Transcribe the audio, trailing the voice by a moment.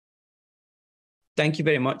Thank you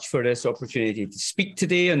very much for this opportunity to speak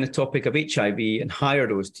today on the topic of HIV and higher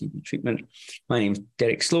dose TB treatment. My name is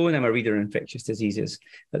Derek Sloan. I'm a reader in infectious diseases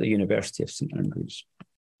at the University of St Andrews.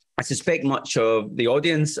 I suspect much of the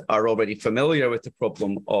audience are already familiar with the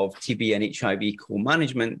problem of TB and HIV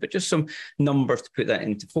co-management, but just some numbers to put that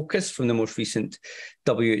into focus from the most recent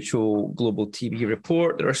WHO Global TB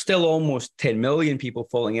report. There are still almost 10 million people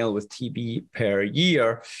falling ill with TB per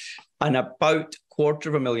year, and about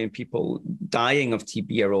 250,000 people dying of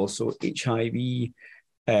TB are also HIV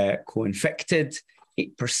co-infected.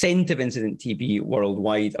 8% of incident TB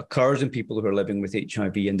worldwide occurs in people who are living with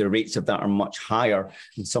HIV, and the rates of that are much higher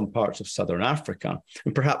in some parts of Southern Africa.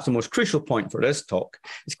 And perhaps the most crucial point for this talk,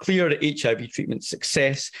 it's clear that HIV treatment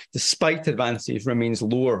success, despite advances, remains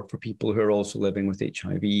lower for people who are also living with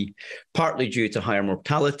HIV, partly due to higher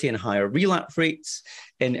mortality and higher relapse rates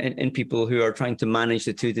in people who are trying to manage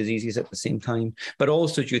the two diseases at the same time, but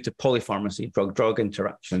also due to polypharmacy, drug-drug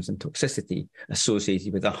interactions and toxicity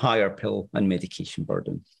associated with a higher pill and medication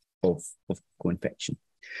burden of co-infection.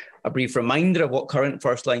 A brief reminder of what current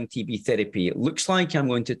first-line TB therapy looks like. I'm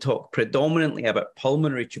going to talk predominantly about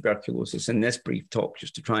pulmonary tuberculosis in this brief talk,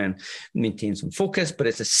 just to try and maintain some focus, but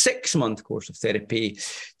it's a 6-month course of therapy.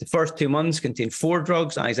 The first 2 months contain 4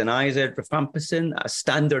 drugs, isoniazid, rifampicin, at a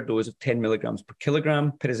standard dose of 10 milligrams per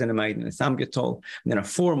kilogram, pyrazinamide and ethambutol, and then a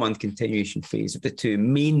 4-month continuation phase of the 2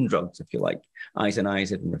 main drugs, if you like,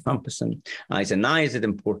 isoniazid and rifampicin. Isoniazid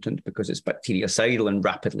important because it's bactericidal and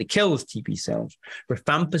rapidly kills TB cells.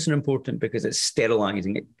 Rifampicin important because it's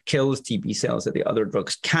sterilizing. It kills TB cells that the other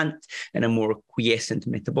drugs can't in a more quiescent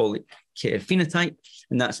metabolic phenotype,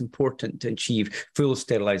 and that's important to achieve full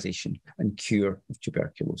sterilization and cure of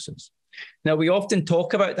tuberculosis. Now, we often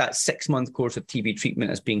talk about that 6-month course of TB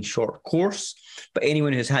treatment as being short course, but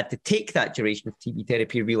anyone who's had to take that duration of TB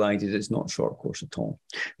therapy realizes it's not short course at all.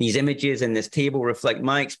 These images in this table reflect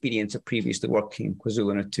my experience of previously working in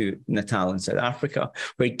KwaZulu-Natal in South Africa,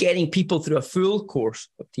 where getting people through a full course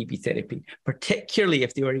of TB therapy, particularly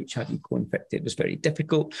if they were HIV co-infected, was very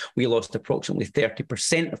difficult. We lost approximately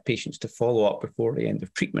 30% of patients to follow up before the end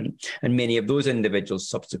of treatment, and many of those individuals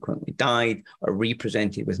subsequently died or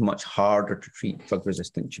represented with much harder to treat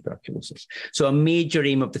drug-resistant tuberculosis. So a major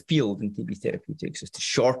aim of the field in TB therapeutics is to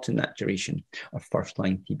shorten that duration of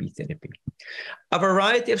first-line TB therapy. A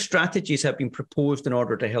variety of strategies have been proposed in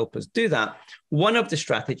order to help us do that. One of the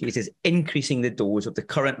strategies is increasing the dose of the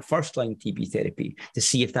current first-line TB therapy to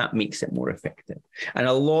see if that makes it more effective. And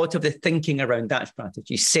a lot of the thinking around that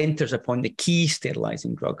strategy centers upon the key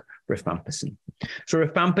sterilizing drug, rifampicin. So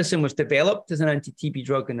rifampicin was developed as an anti-TB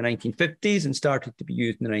drug in the 1950s and started to be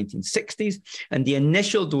used in the 1960s. And the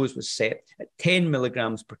initial dose was set at 10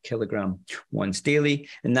 milligrams per kilogram once daily.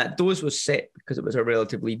 And that dose was set because it was a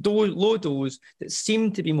relatively low dose that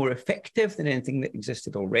seemed to be more effective than anything that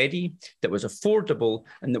existed already, that was affordable,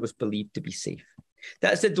 and that was believed to be safe.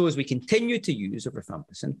 That's the dose we continue to use of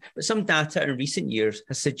rifampicin, but some data in recent years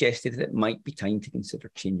has suggested that it might be time to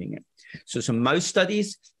consider changing it. So some mouse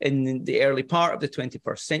studies in the early part of the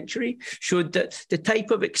 21st century showed that the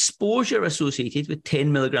type of exposure associated with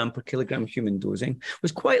 10 milligram per kilogram human dosing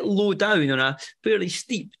was quite low down on a fairly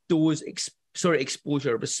steep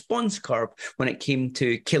exposure response curve when it came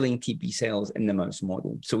to killing TB cells in the mouse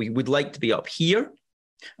model. So we would like to be up here,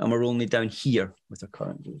 and we're only down here with our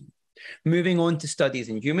current dosing. Moving on to studies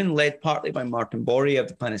in human, led partly by Martin Borey of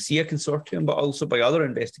the Panacea Consortium, but also by other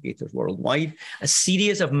investigators worldwide, a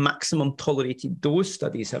series of maximum tolerated dose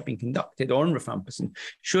studies have been conducted on rifampicin,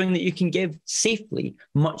 showing that you can give safely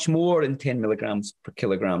much more than 10 milligrams per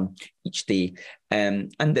kilogram each day,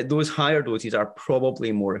 and that those higher doses are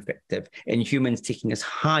probably more effective in humans taking us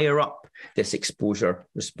higher up this exposure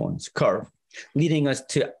response curve, leading us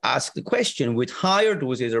to ask the question, would higher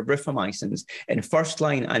doses of rifamycins in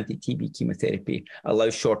first-line anti-TB chemotherapy allow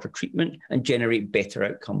shorter treatment and generate better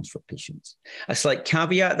outcomes for patients? A slight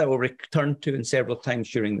caveat that we'll return to in several times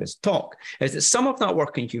during this talk is that some of that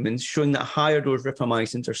work in humans showing that higher dose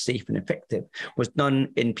rifamycins are safe and effective was done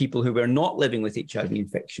in people who were not living with HIV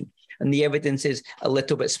infection. And the evidence is a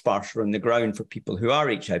little bit sparser on the ground for people who are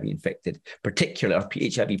HIV infected, particularly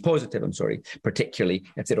HIV positive, particularly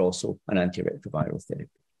if they're also an antiretroviral therapy.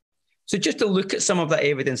 So just to look at some of that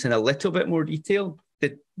evidence in a little bit more detail,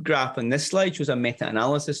 the graph on this slide shows a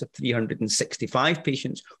meta-analysis of 365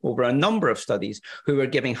 patients over a number of studies who were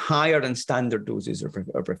giving higher than standard doses of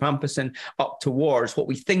rifampicin up towards what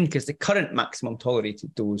we think is the current maximum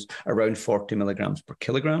tolerated dose, around 40 milligrams per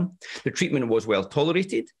kilogram. The treatment was well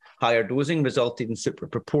tolerated. Higher dosing resulted in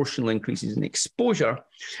superproportional increases in exposure,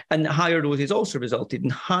 and higher doses also resulted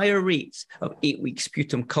in higher rates of 8-week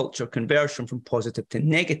sputum culture conversion from positive to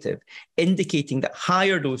negative, indicating that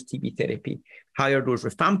higher dose TB therapy, higher dose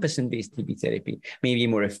rifampicin-based TB therapy may be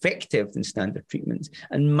more effective than standard treatments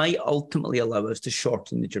and might ultimately allow us to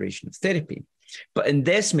shorten the duration of therapy. But in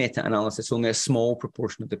this meta-analysis, only a small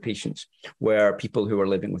proportion of the patients were people who were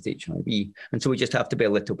living with HIV. And so we just have to be a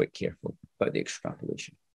little bit careful about the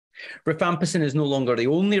extrapolation. Rifampicin is no longer the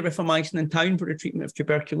only rifamycin in town for the treatment of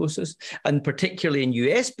tuberculosis, and particularly in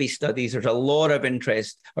US-based studies, there's a lot of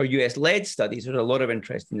interest, or US-led studies, there's a lot of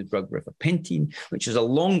interest in the drug rifapentine, which is a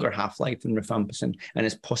longer half-life than rifampicin and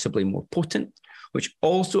is possibly more potent, which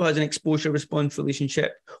also has an exposure-response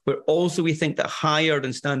relationship, where also we think that higher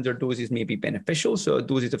than standard doses may be beneficial. So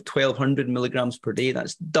doses of 1,200 milligrams per day,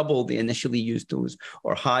 that's double the initially used dose,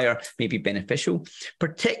 or higher may be beneficial,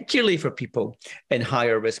 particularly for people in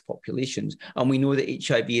higher risk populations. And we know that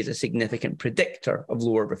HIV is a significant predictor of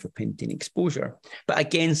lower rifapentine exposure. But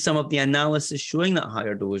again, some of the analysis showing that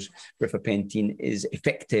higher dose rifapentine is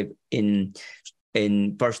effective in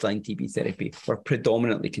first-line TB therapy were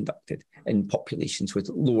predominantly conducted in populations with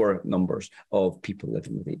lower numbers of people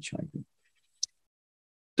living with HIV.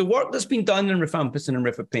 The work that's been done in rifampicin and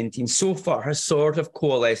rifapentine so far has sort of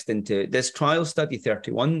coalesced into this trial study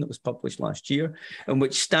 31 that was published last year, in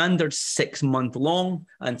which standard 6-month-long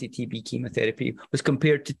anti-TB chemotherapy was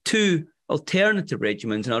compared to 2 alternative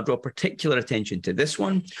regimens, and I'll draw particular attention to this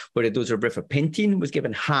one, where the dose of rifapentine was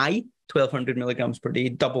given high, 1,200 milligrams per day,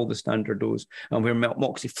 double the standard dose, and where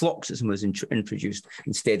moxifloxacin was introduced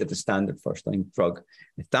instead of the standard first-line drug,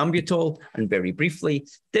 ethambutol. And very briefly,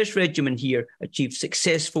 this regimen here achieved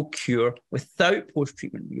successful cure without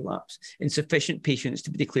post-treatment relapse in sufficient patients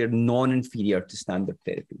to be declared non-inferior to standard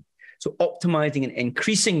therapy. So optimizing and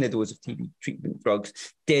increasing the dose of TB treatment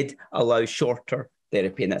drugs did allow shorter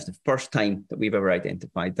therapy, and that's the first time that we've ever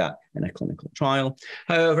identified that in a clinical trial.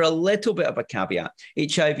 However, a little bit of a caveat.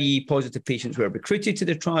 HIV-positive patients were recruited to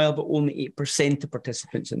the trial, but only 8% of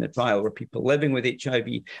participants in the trial were people living with HIV,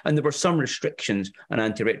 and there were some restrictions on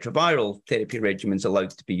antiretroviral therapy regimens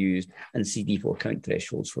allowed to be used and CD4 count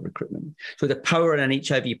thresholds for recruitment. So the power in an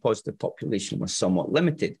HIV-positive population was somewhat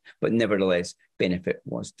limited, but nevertheless, benefit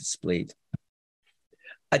was displayed.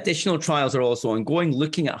 Additional trials are also ongoing,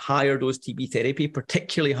 looking at higher dose TB therapy,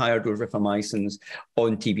 particularly higher dose rifamycins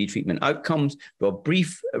on TB treatment outcomes. A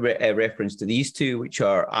brief reference to these two, which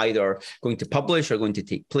are either going to publish or going to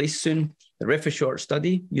take place soon. The RIFAShort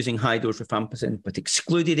study using high-dose rifampicin, but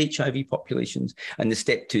excluded HIV populations, and the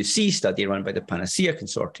STEP 2C study run by the Panacea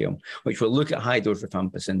Consortium, which will look at high-dose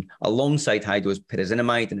rifampicin alongside high-dose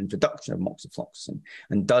pyrazinamide and introduction of moxifloxacin,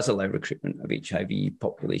 and does allow recruitment of HIV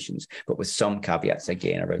populations, but with some caveats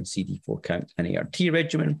again around CD4 count and ART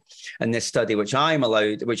regimen. And this study, which I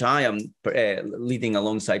am leading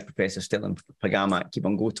alongside Professor Stellan Pagama at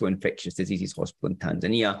Kibongoto Infectious Diseases Hospital in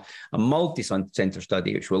Tanzania, a multi-center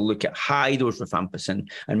study which will look at high-dose rifampicin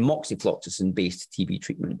and moxifloxacin-based TB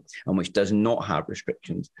treatment, and which does not have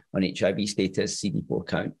restrictions on HIV status, CD4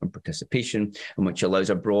 count, and participation, and which allows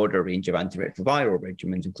a broader range of antiretroviral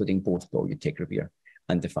regimens, including both dolutegravir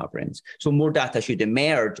and efavirenz. So more data should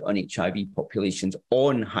emerge on HIV populations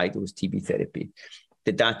on high-dose TB therapy.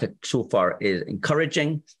 The data so far is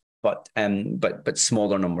encouraging, but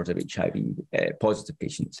smaller numbers of HIV positive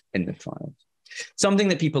patients in the trials. Something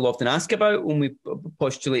that people often ask about when we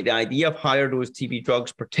postulate the idea of higher dose TB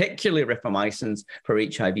drugs, particularly rifamycins for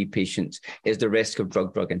HIV patients, is the risk of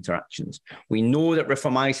drug-drug interactions. We know that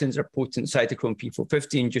rifamycins are potent cytochrome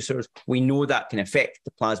P450 inducers. We know that can affect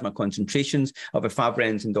the plasma concentrations of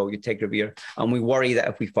efavirenz and dolutegravir, and we worry that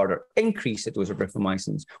if we further increase the dose of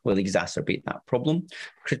rifamycins, we'll exacerbate that problem.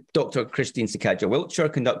 Dr. Christine Sikaja-Wiltshire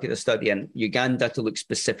conducted a study in Uganda to look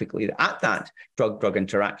specifically at that drug-drug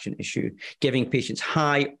interaction issue, giving patients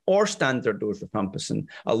high or standard dose rifampicin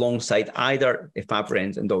alongside either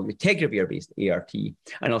efavirenz and dolutegravir-based ART,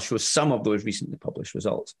 and I'll show some of those recently published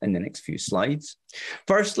results in the next few slides.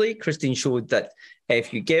 Firstly, Christine showed that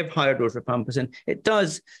if you give higher dose rifampicin, it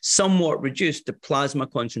does somewhat reduce the plasma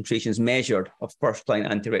concentrations measured of first-line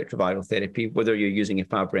antiretroviral therapy, whether you're using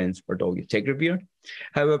efavirenz or dolutegravir.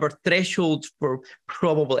 However, thresholds for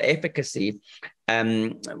probable efficacy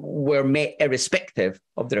were met irrespective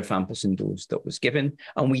of the rifampicin dose that was given,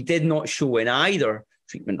 and we did not show in either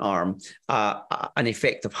treatment arm an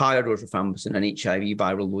effect of higher dose rifampicin and HIV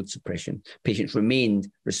viral load suppression. Patients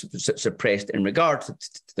remained suppressed in regard to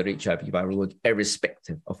their HIV viral load,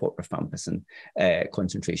 irrespective of what rifampicin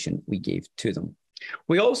concentration we gave to them.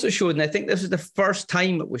 We also showed, and I think this is the first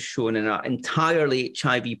time it was shown in an entirely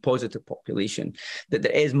HIV positive population, that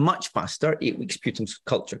there is much faster 8-week sputum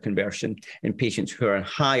culture conversion in patients who are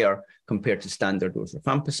higher compared to standard dose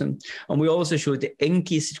rifampicin. And we also showed that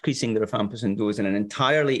increasing the rifampicin dose in an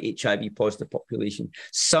entirely HIV positive population,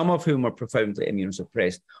 some of whom are profoundly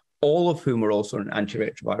immunosuppressed, all of whom were also on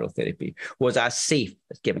antiretroviral therapy, was as safe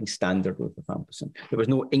as giving standard dose rifampicin. There was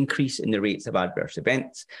no increase in the rates of adverse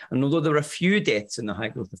events. And although there were a few deaths in the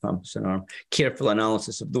high-dose rifampicin arm, careful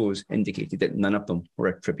analysis of those indicated that none of them were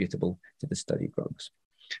attributable to the study drugs.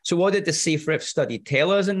 So what did the SAFE-RIF study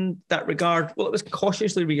tell us in that regard? Well, it was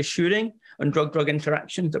cautiously reassuring on drug-drug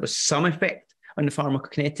interactions. There was some effect on the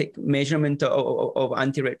pharmacokinetic measurement of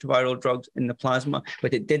antiretroviral drugs in the plasma,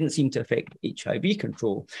 but it didn't seem to affect HIV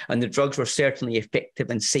control. And the drugs were certainly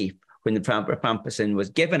effective and safe when the rifampicin was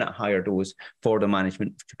given at higher dose for the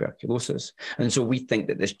management of tuberculosis. And so we think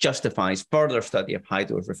that this justifies further study of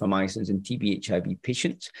high-dose rifamycin in TB-HIV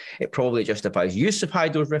patients. It probably justifies use of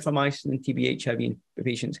high-dose rifamycin in TB-HIV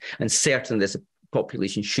patients, and certainly this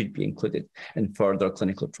population should be included in further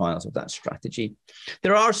clinical trials of that strategy.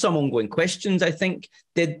 There are some ongoing questions, I think.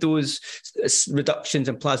 Did those reductions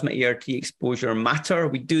in plasma ART exposure matter?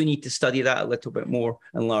 We do need to study that a little bit more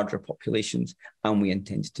in larger populations, and we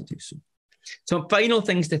intend to do so. Some final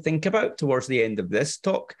things to think about towards the end of this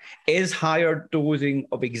talk. Is higher dosing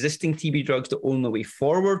of existing TB drugs the only way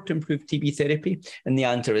forward to improve TB therapy? And the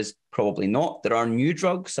answer is probably not. There are new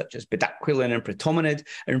drugs such as bedaquiline and pretomanid,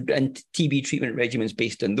 and TB treatment regimens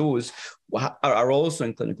based on those are also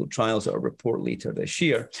in clinical trials that will report later this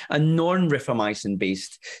year. And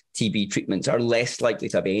non-rifamycin-based TB treatments are less likely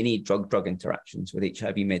to have any drug-drug interactions with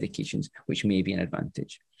HIV medications, which may be an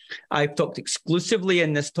advantage. I've talked exclusively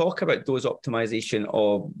in this talk about dose optimization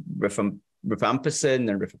of rifampicin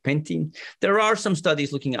and rifapentine. There are some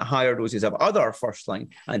studies looking at higher doses of other first-line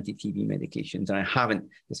anti-TB medications, and I haven't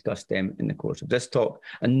discussed them in the course of this talk,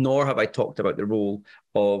 and nor have I talked about the role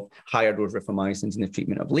of higher dose rifamycin in the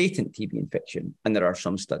treatment of latent TB infection. And there are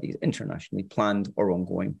some studies internationally planned or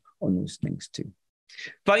ongoing on those things too.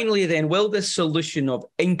 Finally, then, will this solution of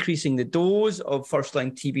increasing the dose of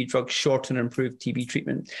first-line TB drugs shorten and improve TB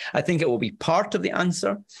treatment? I think it will be part of the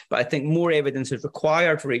answer, but I think more evidence is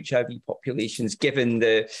required for HIV populations, given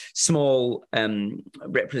the small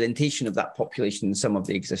representation of that population in some of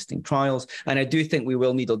the existing trials. And I do think we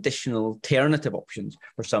will need additional alternative options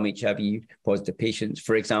for some HIV-positive patients,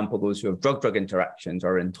 for example, those who have drug-drug interactions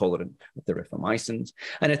or are intolerant of the rifamycins.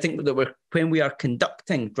 And I think that when we are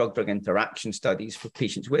conducting drug-drug interaction studies for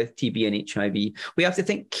patients with TB and HIV, we have to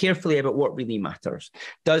think carefully about what really matters.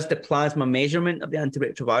 Does the plasma measurement of the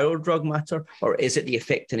antiretroviral drug matter, or is it the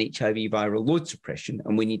effect on HIV viral load suppression?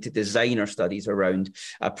 And we need to design our studies around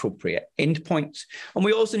appropriate endpoints. And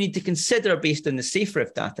we also need to consider, based on the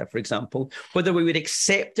SAFE-RIF data, for example, whether we would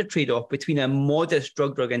accept a trade-off between a modest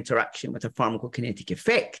drug-drug interaction with a pharmacokinetic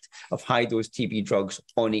effect of high-dose TB drugs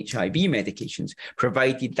on HIV medications,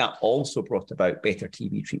 provided that also brought about better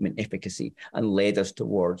TB treatment efficacy and led us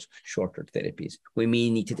towards shorter therapies. We may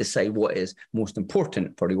need to decide what is most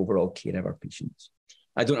important for the overall care of our patients.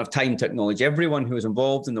 I don't have time to acknowledge everyone who was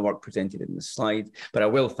involved in the work presented in this slide, but I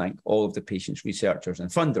will thank all of the patients, researchers and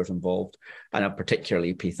funders involved, and I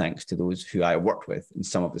particularly pay thanks to those who I worked with in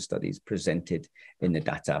some of the studies presented in the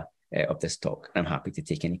data of this talk. I'm happy to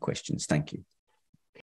take any questions. Thank you.